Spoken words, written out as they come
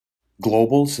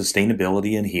Global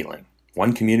Sustainability and Healing.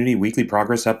 One Community Weekly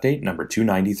Progress Update number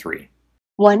 293.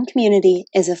 One Community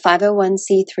is a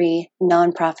 501c3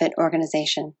 nonprofit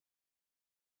organization.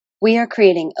 We are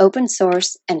creating open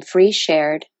source and free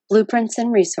shared blueprints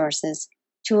and resources,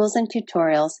 tools and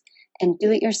tutorials, and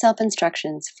do-it-yourself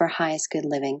instructions for highest good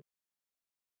living.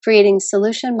 Creating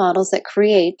solution models that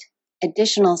create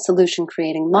additional solution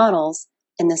creating models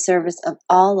in the service of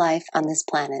all life on this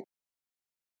planet.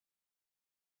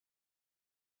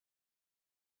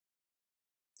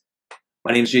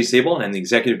 My name is Jay Sable, and I'm the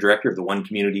Executive Director of the One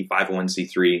Community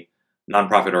 501c3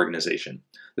 nonprofit organization.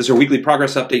 This is our weekly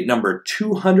progress update number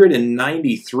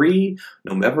 293,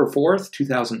 November 4th,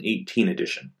 2018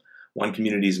 edition. One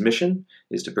Community's mission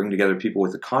is to bring together people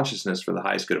with a consciousness for the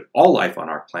highest good of all life on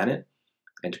our planet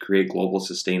and to create global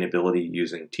sustainability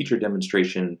using teacher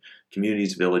demonstration,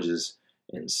 communities, villages,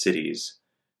 and cities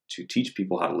to teach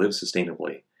people how to live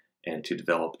sustainably and to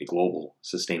develop a global,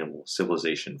 sustainable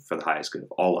civilization for the highest good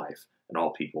of all life and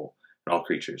all people and all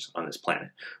creatures on this planet,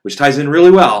 which ties in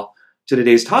really well to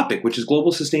today's topic, which is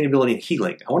global sustainability and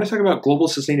healing. I want to talk about global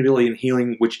sustainability and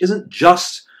healing, which isn't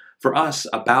just for us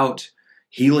about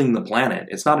healing the planet.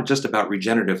 It's not just about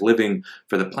regenerative living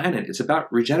for the planet. It's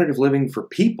about regenerative living for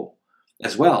people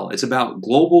as well. It's about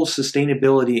global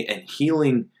sustainability and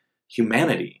healing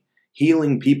humanity,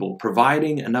 healing people,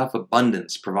 providing enough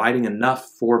abundance, providing enough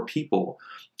for people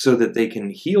so that they can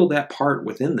heal that part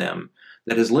within them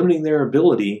that is limiting their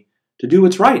ability to do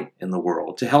what's right in the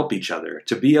world, to help each other,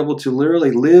 to be able to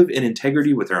literally live in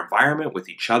integrity with our environment, with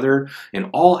each other, in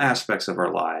all aspects of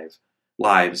our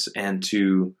lives, and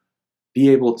to be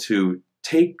able to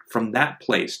take from that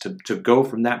place, to go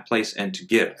from that place and to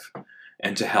give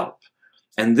and to help.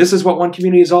 And this is what One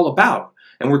Community is all about.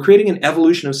 And we're creating an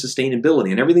evolution of sustainability,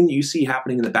 and everything that you see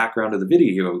happening in the background of the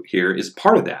video here is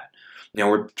part of that. Now,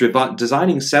 we're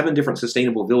designing 7 different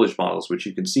sustainable village models, which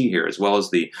you can see here, as well as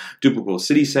the DUPLICABLE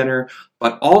city center,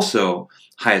 but also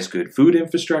highest good food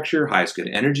infrastructure, highest good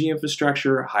energy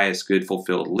infrastructure, highest good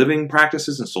fulfilled living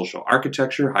practices and social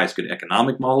architecture, highest good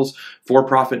economic models,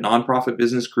 for-profit, non-profit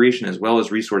business creation, as well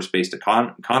as resource-based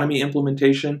economy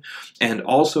implementation, and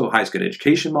also highest good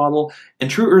education model, and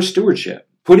true earth stewardship.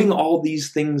 Putting all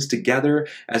these things together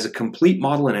as a complete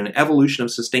model and an evolution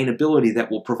of sustainability that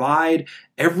will provide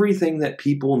everything that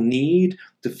people need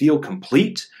to feel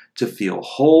complete, to feel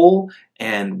whole,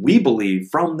 and we believe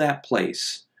from that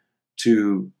place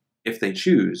to, if they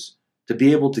choose, to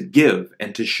be able to give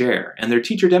and to share. And they're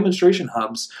teacher demonstration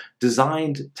hubs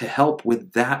designed to help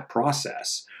with that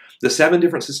process. The 7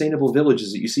 different sustainable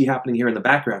villages that you see happening here in the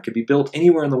background can be built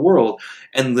anywhere in the world,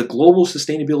 and the global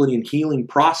sustainability and healing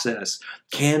process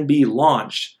can be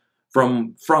launched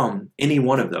from any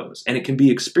one of those, and it can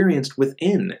be experienced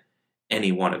within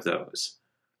any one of those.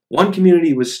 One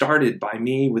Community was started by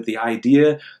me with the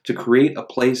idea to create a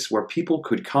place where people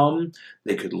could come,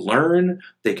 they could learn,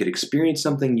 they could experience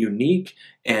something unique,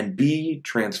 and be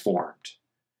transformed.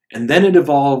 And then it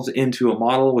evolved into a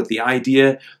model with the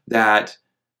idea that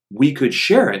we could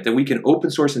share it, that we can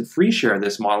open source and free share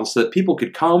this model so that people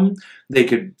could come, they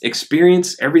could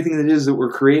experience everything that it is that we're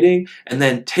creating, and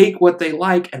then take what they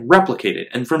like and replicate it.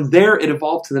 And from there, it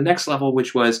evolved to the next level,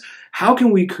 which was, how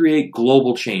can we create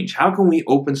global change? How can we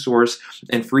open source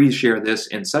and free share this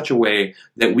in such a way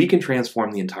that we can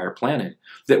transform the entire planet,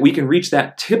 that we can reach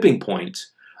that tipping point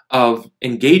of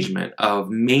engagement, of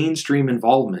mainstream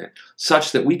involvement,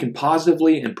 such that we can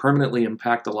positively and permanently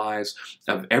impact the lives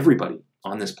of everybody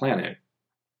on this planet.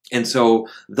 And so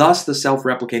thus the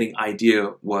self-replicating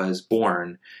idea was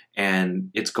born, and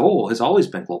its goal has always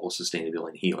been global sustainability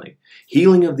and healing.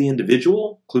 Healing of the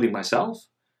individual, including myself,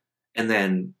 and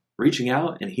then reaching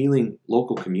out and healing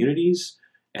local communities,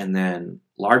 and then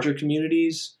larger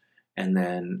communities, and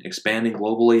then expanding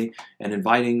globally and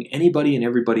inviting anybody and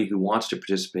everybody who wants to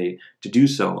participate to do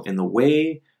so in the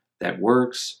way that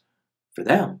works for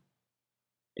them.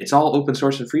 It's all open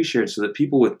source and free shared so that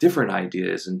people with different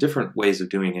ideas and different ways of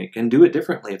doing it can do it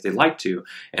differently if they'd like to.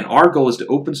 And our goal is to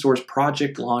open source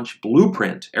project launch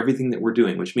blueprint everything that we're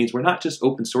doing, which means we're not just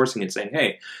open sourcing it saying,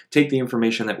 hey, take the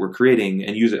information that we're creating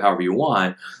and use it however you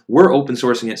want. We're open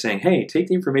sourcing it saying, hey, take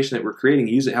the information that we're creating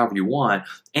and use it however you want.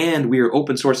 And we are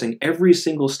open sourcing every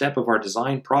single step of our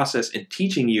design process and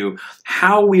teaching you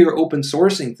how we are open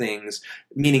sourcing things,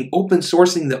 meaning open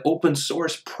sourcing the open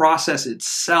source process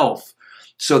itself,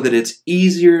 so that it's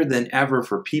easier than ever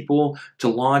for people to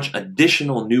launch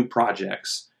additional new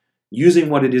projects using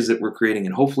what it is that we're creating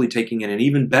and hopefully taking it in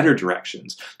even better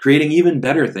directions, creating even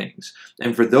better things.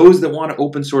 And for those that want to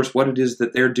open source what it is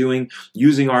that they're doing,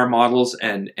 using our models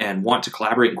and want to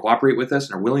collaborate and cooperate with us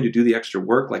and are willing to do the extra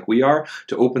work like we are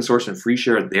to open source and free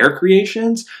share their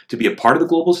creations, to be a part of the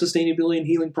global sustainability and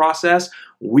healing process,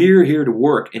 we're here to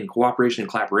work in cooperation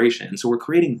and collaboration. And so we're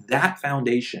creating that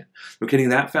foundation. We're creating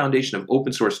that foundation of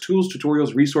open source tools,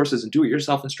 tutorials, resources, and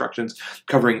do-it-yourself instructions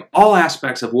covering all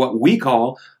aspects of what we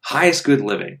call highest good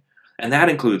living. And that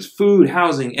includes food,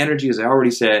 housing, energy, as I already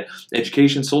said,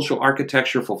 education, social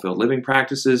architecture, fulfilled living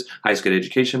practices, highest good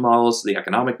education models, the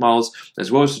economic models,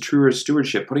 as well as the truer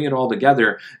stewardship, putting it all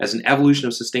together as an evolution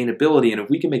of sustainability. And if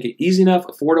we can make it easy enough,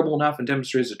 affordable enough, and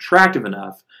demonstrate as attractive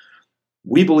enough,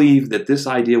 we believe that this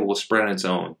idea will spread on its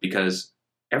own, because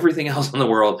everything else in the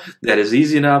world that is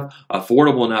easy enough,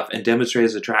 affordable enough, and demonstrated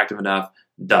as attractive enough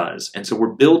does. And so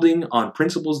we're building on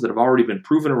principles that have already been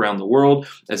proven around the world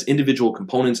as individual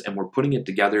components, and we're putting it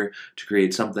together to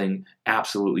create something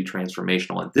absolutely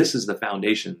transformational. And this is the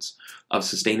foundations of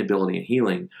sustainability and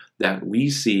healing that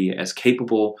we see as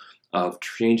capable of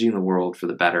changing the world for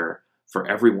the better for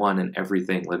everyone and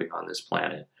everything living on this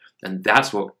planet. And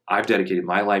that's what I've dedicated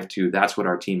my life to. That's what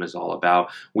our team is all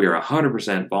about. We are a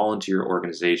 100% volunteer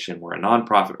organization. We're a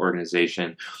nonprofit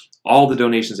organization. All the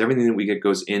donations, everything that we get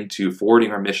goes into forwarding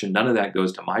our mission. None of that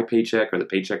goes to my paycheck or the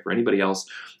paycheck for anybody else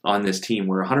on this team.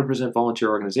 We're a 100% volunteer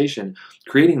organization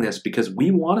creating this because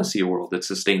we want to see a world that's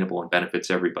sustainable and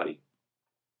benefits everybody.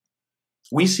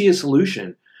 We see a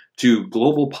solution to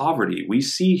global poverty. We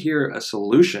see here a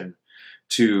solution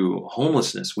to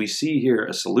homelessness. We see here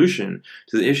a solution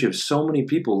to the issue of so many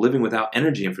people living without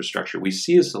energy infrastructure. We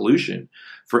see a solution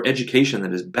for education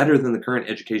that is better than the current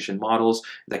education models,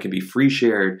 that can be free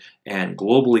shared and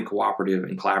globally cooperative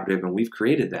and collaborative, and we've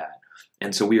created that.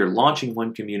 And so we are launching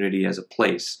One Community as a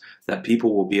place that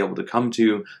people will be able to come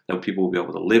to, that people will be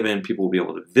able to live in, people will be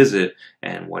able to visit,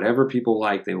 and whatever people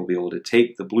like, they will be able to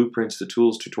take the blueprints, the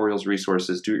tools, tutorials,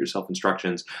 resources, do-it-yourself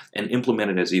instructions, and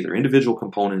implement it as either individual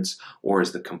components or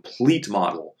as the complete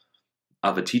model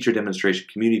of a teacher demonstration,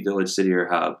 community village, city, or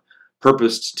hub,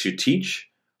 purposed to teach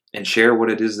and share what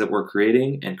it is that we're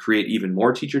creating and create even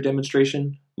more teacher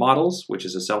demonstration models, which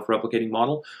is a self-replicating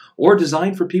model, or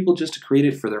designed for people just to create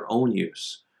it for their own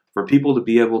use, for people to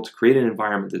be able to create an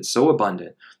environment that's so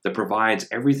abundant that provides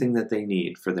everything that they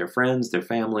need for their friends, their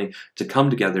family, to come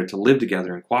together, to live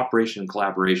together in cooperation and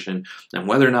collaboration. And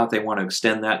whether or not they want to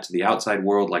extend that to the outside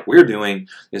world like we're doing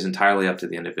is entirely up to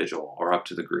the individual or up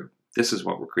to the group. This is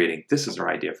what we're creating. This is our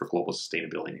idea for global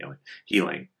sustainability and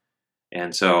healing.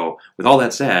 And so with all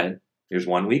that said, here's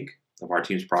 1 week of our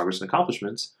team's progress and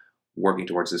accomplishments working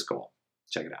towards this goal.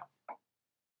 Check it out.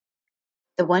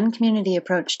 The One Community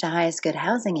approach to highest good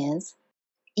housing is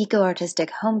eco-artistic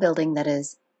home building that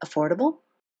is affordable,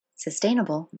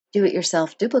 sustainable,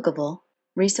 do-it-yourself duplicable,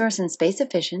 resource and space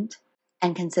efficient,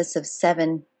 and consists of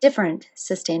 7 different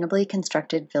sustainably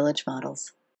constructed village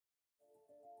models.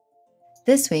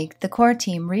 This week, the core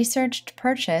team researched,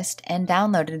 purchased, and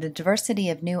downloaded a diversity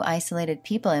of new isolated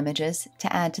people images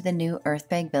to add to the new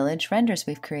Earthbag Village renders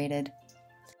we've created.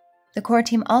 The core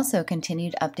team also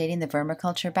continued updating the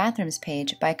vermiculture bathrooms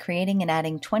page by creating and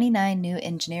adding 29 new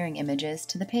engineering images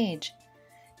to the page.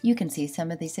 You can see some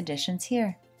of these additions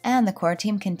here. And the core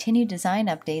team continued design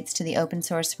updates to the open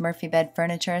source Murphy bed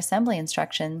furniture assembly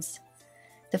instructions.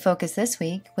 The focus this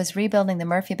week was rebuilding the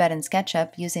Murphy bed in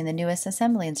SketchUp using the newest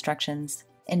assembly instructions.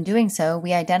 In doing so,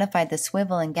 we identified the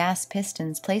swivel and gas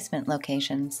pistons placement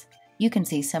locations. You can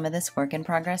see some of this work in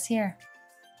progress here.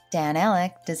 Dan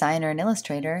Alec, designer and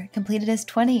illustrator, completed his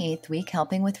 28th week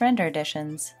helping with render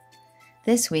additions.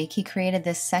 This week, he created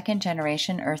this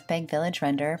second-generation Earthbag Village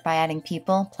render by adding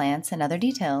people, plants, and other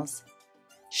details.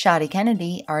 Shadi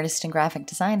Kennedy, artist and graphic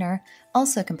designer,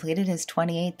 also completed his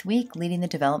 28th week leading the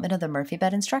development of the Murphy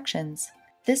bed instructions.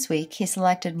 This week, he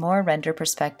selected more render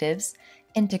perspectives,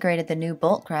 integrated the new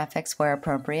bolt graphics where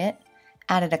appropriate,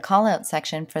 added a callout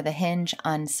section for the hinge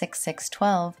on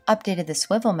 6612, updated the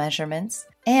swivel measurements,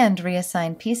 and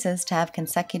reassigned pieces to have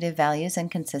consecutive values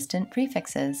and consistent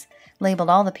prefixes, labeled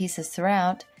all the pieces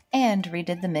throughout, and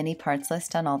redid the mini parts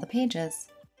list on all the pages.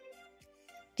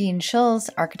 Dean Schulz,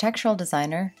 architectural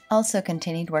designer, also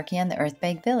continued working on the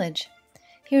Earthbag Village.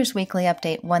 Here's weekly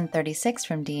update 136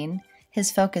 from Dean.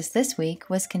 His focus this week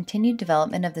was continued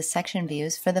development of the section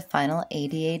views for the final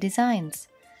ADA designs.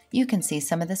 You can see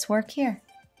some of this work here.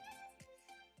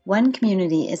 One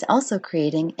Community is also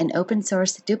creating an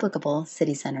open-source duplicable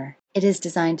city center. It is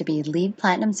designed to be LEED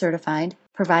Platinum certified,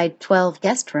 provide 12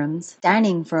 guest rooms,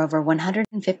 dining for over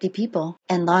 150 people,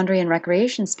 and laundry and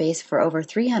recreation space for over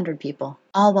 300 people,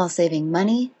 all while saving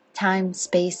money, time,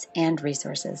 space, and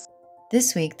resources.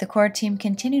 This week, the core team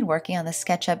continued working on the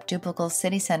SketchUp Duplicable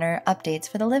City Center updates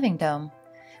for the Living Dome.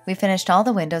 We finished all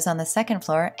the windows on the second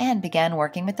floor and began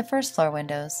working with the first floor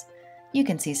windows. You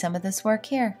can see some of this work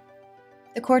here.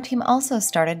 The core team also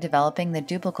started developing the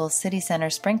Duplicable City Center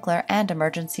sprinkler and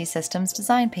emergency systems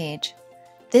design page.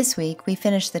 This week, we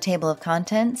finished the table of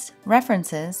contents,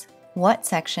 references, what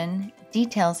section,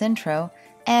 details intro,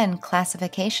 and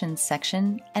classifications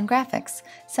section and graphics,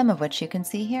 some of which you can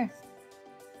see here.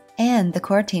 And the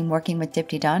core team, working with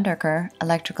Dipti Dondarkar,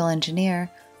 electrical engineer,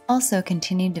 also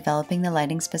continued developing the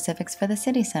lighting specifics for the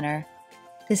city center.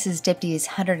 This is Dipti's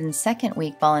 102nd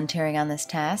week volunteering on this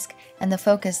task, and the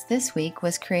focus this week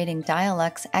was creating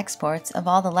Dialux exports of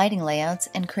all the lighting layouts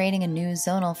and creating a new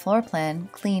zonal floor plan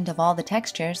cleaned of all the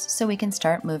textures so we can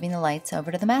start moving the lights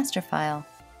over to the master file.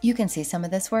 You can see some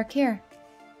of this work here.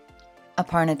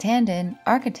 Aparna Tandon,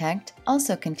 architect,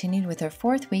 also continued with her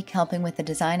 4th week helping with the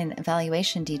design and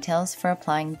evaluation details for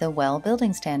applying the WELL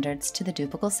building standards to the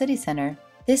Duplicable City Center.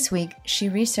 This week, she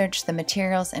researched the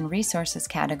Materials and Resources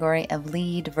category of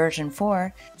LEED version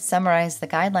 4, summarized the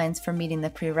guidelines for meeting the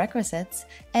prerequisites,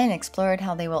 and explored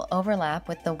how they will overlap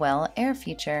with the WELL Air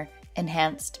feature,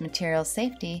 Enhanced Materials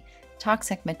Safety,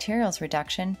 Toxic Materials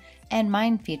Reduction, and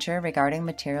MIND feature regarding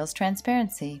materials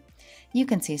transparency. You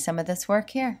can see some of this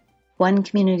work here. One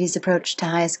community's approach to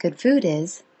highest good food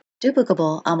is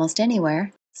duplicable almost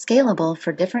anywhere, scalable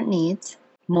for different needs,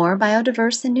 more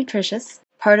biodiverse and nutritious,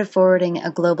 part of forwarding a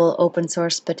global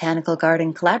open-source botanical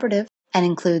garden collaborative, and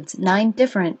includes 9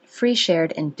 different free,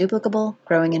 shared, and duplicable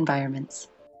growing environments.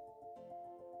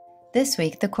 This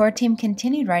week, the core team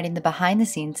continued writing the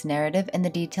behind-the-scenes narrative and the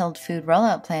detailed food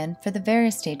rollout plan for the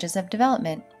various stages of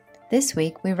development. This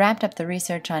week, we wrapped up the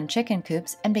research on chicken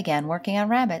coops and began working on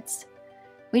rabbits.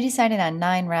 We decided on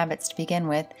 9 rabbits to begin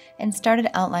with and started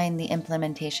outlining the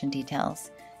implementation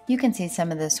details. You can see some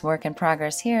of this work in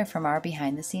progress here from our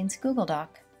behind-the-scenes Google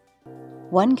Doc.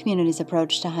 One community's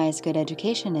approach to highest good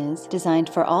education is designed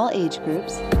for all age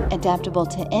groups, adaptable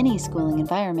to any schooling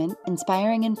environment,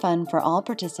 inspiring and fun for all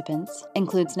participants,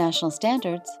 includes national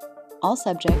standards, all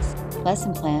subjects,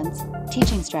 lesson plans,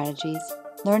 teaching strategies,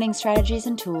 learning strategies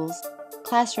and tools,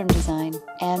 classroom design,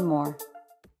 and more.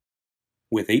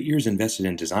 With 8 years invested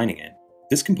in designing it,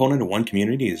 this component of One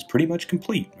Community is pretty much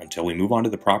complete until we move on to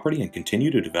the property and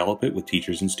continue to develop it with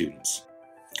teachers and students.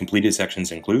 Completed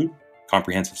sections include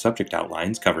comprehensive subject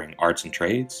outlines covering arts and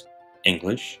trades,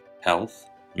 English, health,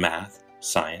 math,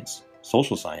 science,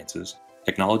 social sciences,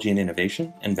 technology and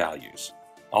innovation, and values.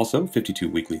 Also, 52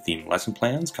 weekly themed lesson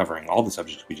plans covering all the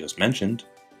subjects we just mentioned,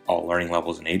 all learning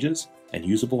levels and ages, and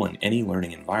usable in any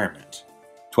learning environment.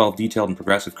 12 detailed and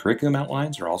progressive curriculum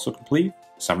outlines are also complete,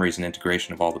 summaries and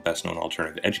integration of all the best-known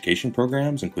alternative education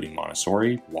programs, including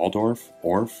Montessori, Waldorf,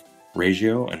 Orff,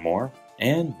 Reggio, and more,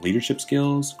 and leadership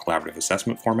skills, collaborative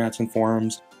assessment formats and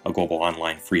forums, a global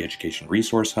online free education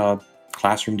resource hub,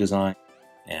 classroom design,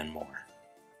 and more.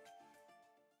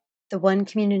 The One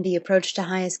Community approach to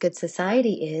highest good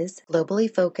society is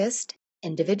globally focused,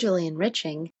 individually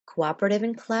enriching, cooperative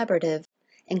and collaborative,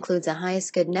 includes a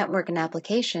highest good network and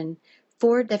application,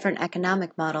 4 different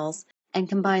economic models, and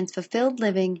combines fulfilled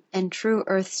living and true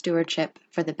earth stewardship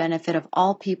for the benefit of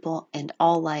all people and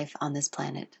all life on this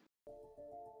planet.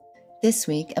 This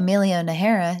week, Emilio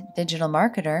Najera, digital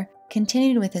marketer,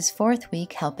 continued with his 4th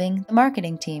week helping the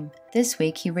marketing team. This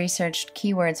week, he researched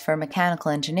keywords for mechanical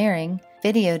engineering,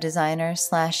 video designer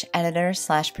 / editor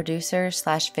 / producer /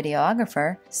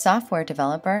 videographer, software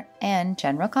developer, and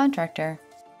general contractor.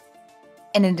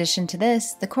 In addition to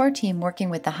this, the core team working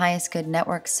with the highest good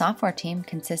network software team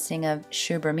consisting of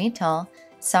Shubhra Mittal,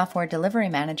 software delivery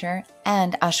manager,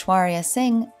 and Ashwarya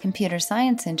Singh, computer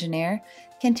science engineer,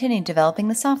 continued developing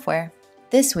the software.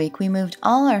 This week, we moved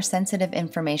all our sensitive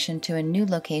information to a new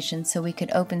location so we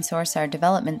could open source our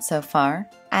development so far,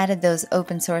 added those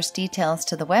open source details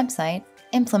to the website,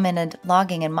 implemented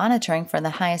logging and monitoring for the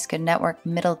highest good network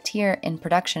middle tier in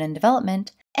production and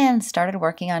development, and started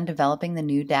working on developing the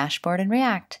new dashboard in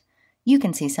React. You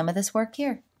can see some of this work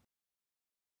here.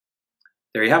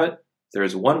 There you have it. There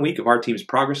is 1 week of our team's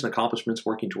progress and accomplishments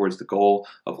working towards the goal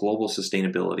of global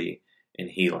sustainability and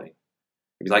healing.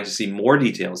 If you'd like to see more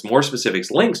details, more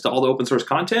specifics, links to all the open source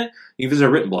content, you can visit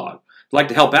our written blog. If you'd like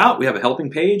to help out, we have a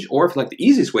helping page, or if you'd like the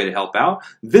easiest way to help out,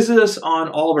 visit us on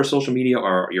all of our social media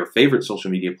or your favorite social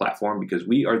media platform, because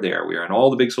we are there. We are on all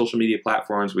the big social media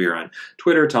platforms. We are on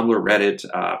Twitter, Tumblr, Reddit,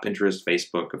 Pinterest,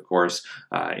 Facebook, of course,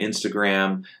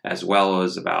 Instagram, as well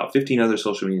as about 15 other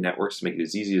social media networks to make it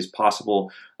as easy as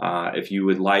possible. If you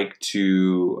would like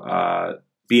to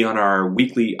be on our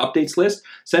weekly updates list,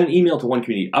 send an email to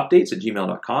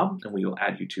onecommunityupdates@gmail.com, and we will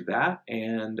add you to that.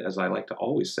 And as I like to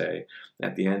always say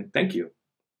at the end, thank you.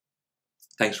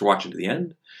 Thanks for watching to the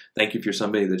end. Thank you if you're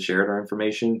somebody that shared our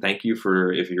information. Thank you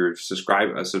if you're a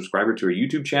subscriber to our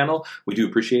YouTube channel. We do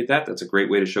appreciate that. That's a great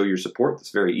way to show your support. It's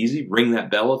very easy. Ring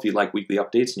that bell if you like weekly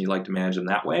updates and you like to manage them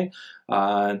that way.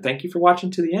 And thank you for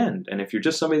watching to the end. And if you're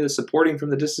just somebody that's supporting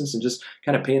from the distance and just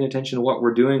kind of paying attention to what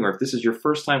we're doing, or if this is your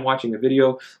first time watching a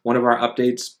video, one of our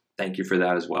updates, thank you for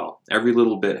that as well. Every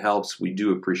little bit helps. We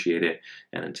do appreciate it.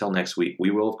 And until next week,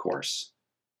 we will, of course,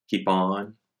 keep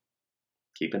on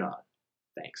keeping on.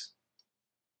 Thanks.